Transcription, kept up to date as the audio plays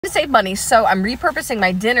save money, so I'm repurposing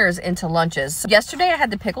my dinners into lunches. So yesterday I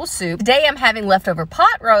had the pickle soup. Today I'm having leftover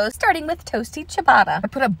pot roast, starting with toasty ciabatta. I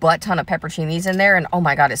put a butt ton of pepperoncinis in there, and oh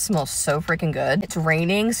my god, it smells so freaking good. It's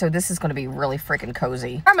raining, so this is gonna be really freaking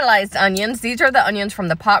cozy. Caramelized onions. These are the onions from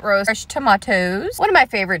the pot roast. Fresh tomatoes. One of my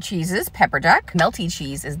favorite cheeses, pepper jack. Melty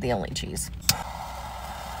cheese is the only cheese.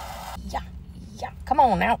 Yeah, come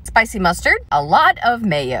on now. Spicy mustard. A lot of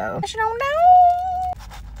mayo. I don't know.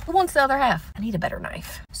 Who wants the other half? I need a better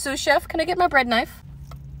knife. Sous chef, can I get my bread knife?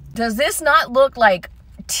 Does this not look like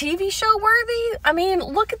TV show worthy? I mean,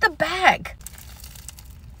 look at the bag.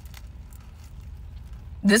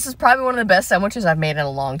 This is probably one of the best sandwiches I've made in a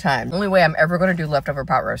long time. Only way I'm ever gonna do leftover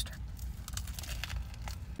pot roast.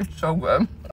 It's so good.